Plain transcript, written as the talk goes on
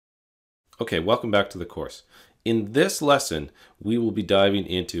Okay, welcome back to the course. In this lesson, we will be diving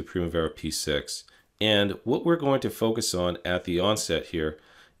into Primavera P6, and what we're going to focus on at the onset here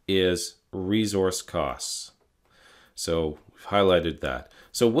is resource costs. So we've highlighted that.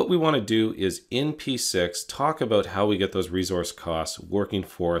 So what we want to do is in P6 talk about how we get those resource costs working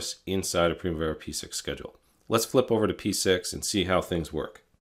for us inside a Primavera P6 schedule. Let's flip over to P6 and see how things work.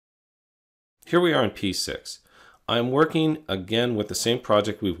 Here we are in P6. I'm working again with the same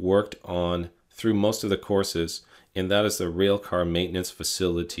project we've worked on through most of the courses, and that is the Railcar Maintenance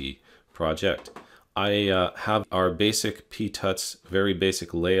Facility project. I have our basic PTUTS, very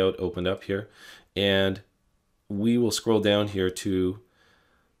basic layout opened up here, and we will scroll down here to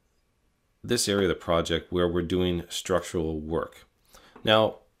this area of the project where we're doing structural work.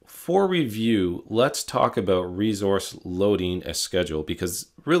 Now, for review, let's talk about resource loading as schedule,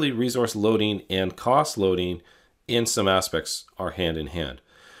 because really resource loading and cost loading in some aspects are hand in hand.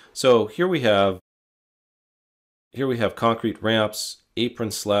 So here we have concrete ramps,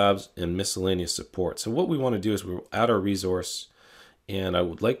 apron slabs, and miscellaneous support. So what we want to do is we'll add our resource, and I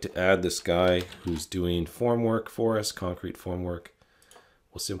would like to add this guy who's doing formwork for us, concrete formwork.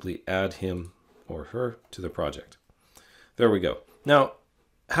 We'll simply add him or her to the project. There we go. Now,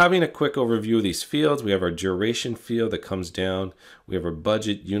 having a quick overview of these fields, we have our duration field that comes down. We have our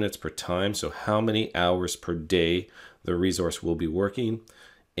budget units per time, so how many hours per day the resource will be working,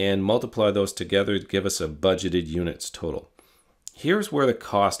 and multiply those together to give us a budgeted units total. Here's where the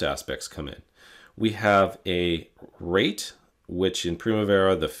cost aspects come in. We have a rate, which in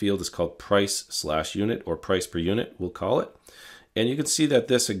Primavera the field is called price/unit, or price per unit, we'll call it. And you can see that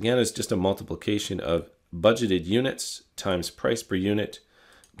this again is just a multiplication of budgeted units times price per unit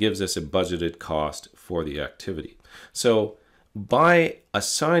gives us a budgeted cost for the activity. So by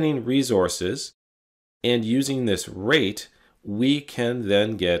assigning resources and using this rate, we can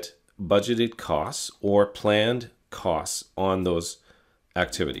then get budgeted costs or planned costs on those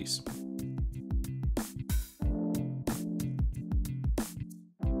activities.